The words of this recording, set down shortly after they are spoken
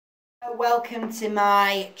Welcome to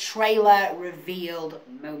my trailer revealed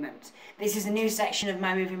moment. This is a new section of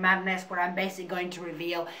my movie madness where I'm basically going to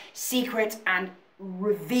reveal secret and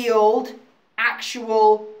revealed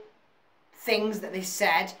actual things that they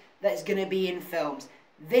said that is going to be in films.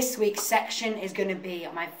 This week's section is going to be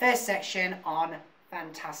my first section on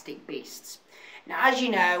Fantastic Beasts. Now, as you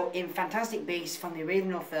know, in Fantastic Beasts from the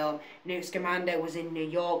original film, Newt Scamander was in New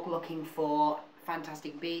York looking for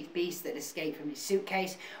Fantastic Beast that escaped from his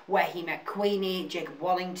suitcase, where he met Queenie, Jacob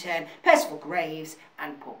Wellington, Percival Graves,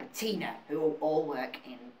 and Palpatine, who all work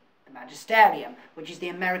in the Magisterium, which is the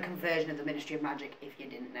American version of the Ministry of Magic, if you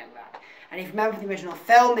didn't know that. And if you remember from the original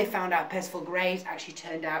film, they found out Percival Graves actually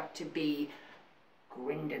turned out to be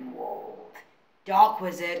Grindelwald, Dark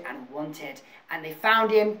Wizard and wanted. And they found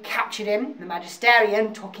him, captured him, the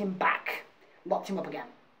Magisterium took him back, locked him up again.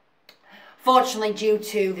 Fortunately, due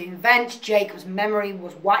to the event, Jacob's memory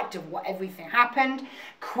was wiped of what everything happened.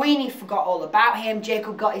 Queenie forgot all about him,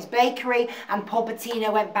 Jacob got his bakery, and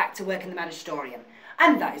Palpatine went back to work in the Magisterium.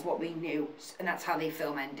 And that is what we knew, and that's how the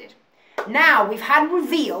film ended. Now, we've had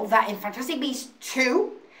reveal that in Fantastic Beasts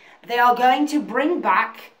 2, they are going to bring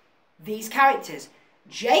back these characters.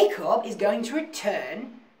 Jacob is going to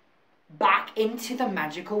return back into the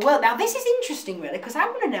magical world. Now, this is interesting, really, because I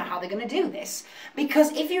want to know how they're going to do this.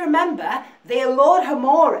 Because if you remember, Lord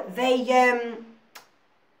Hamura, they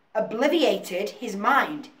obliviated his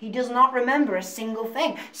mind. He does not remember a single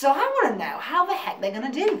thing. So I want to know how the heck they're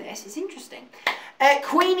going to do this. It's interesting.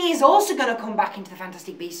 Queenie is also going to come back into the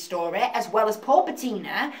Fantastic Beasts story, as well as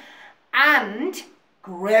Palpatine and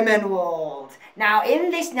Grindelwald. Now,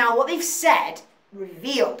 what they've said,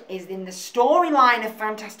 revealed, is in the storyline of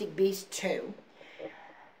Fantastic Beasts 2,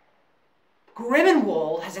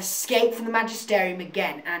 Grindelwald has escaped from the Magisterium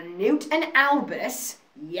again, and Newt and Albus,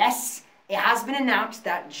 yes, it has been announced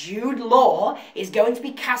that Jude Law is going to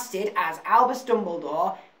be casted as Albus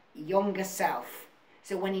Dumbledore, younger self.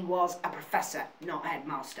 So when he was a professor, not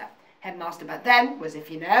headmaster. Headmaster back then was,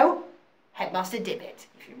 if you know, Headmaster Dibbit,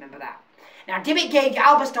 if you remember that. Now, Dibbit gave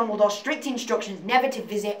Albus Dumbledore strict instructions never to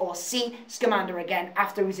visit or see Scamander again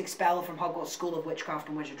after he was expelled from Hogwarts School of Witchcraft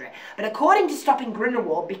and Wizardry. But according to stopping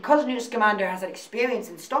Grindelwald, because Newt Scamander has had experience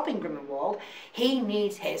in stopping Grindelwald, he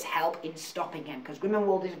needs his help in stopping him, because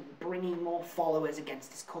Grindelwald is bringing more followers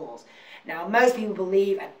against his cause. Now, most people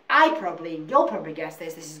believe, and you'll probably guess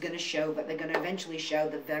this is going to show that they're going to eventually show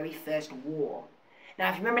the very first war. Now,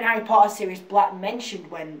 if you remember in Harry Potter series, Black mentioned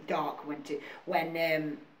when Dark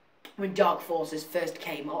Forces first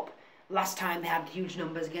came up. Last time they had huge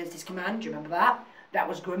numbers against his command. Do you remember that? That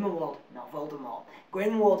was Grindelwald, not Voldemort.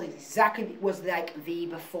 Grindelwald was like the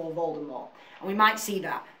before Voldemort. And we might see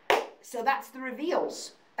that. So that's the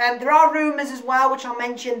reveals. There are rumours as well, which I'll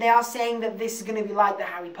mention. They are saying that this is going to be like the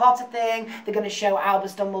Harry Potter thing. They're going to show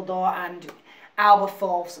Albus Dumbledore and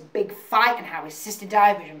Aberforth's big fight and how his sister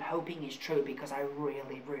died, which I'm hoping is true, because I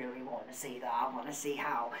really, really want to see that. I want to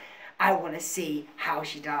see how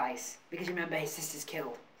she dies, because remember, his sister's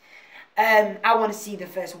killed. I want to see the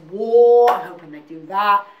first war. I'm hoping they do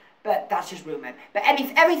that, but that's just rumored. But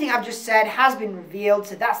everything I've just said has been revealed,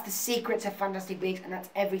 so that's the secrets of Fantastic Beasts, and that's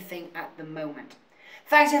everything at the moment.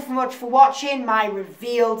 Thanks so much for watching my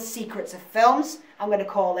revealed secrets of films. I'm going to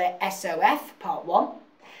call it SOF Part 1.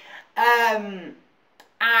 And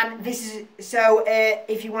this is, so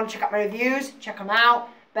if you want to check out my reviews, check them out.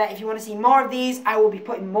 But if you want to see more of these, I will be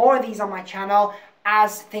putting more of these on my channel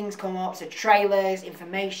as things come up. So trailers,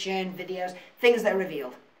 information, videos, things that are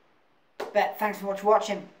revealed. But thanks so much for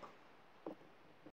watching.